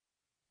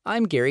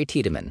I'm Gary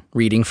Tiedemann,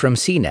 reading from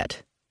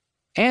CNET.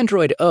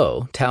 Android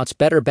O touts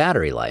better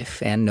battery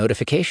life and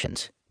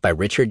notifications by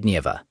Richard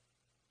Nieva.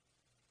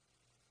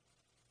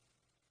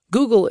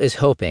 Google is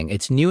hoping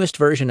its newest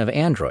version of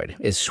Android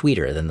is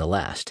sweeter than the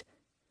last.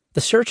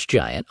 The search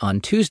giant on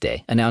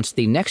Tuesday announced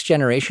the next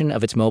generation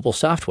of its mobile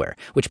software,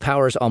 which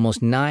powers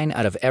almost 9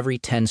 out of every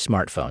 10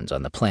 smartphones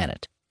on the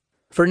planet.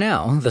 For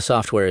now, the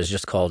software is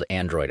just called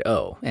Android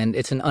O, and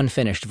it's an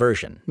unfinished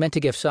version, meant to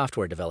give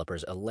software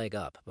developers a leg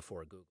up before Google.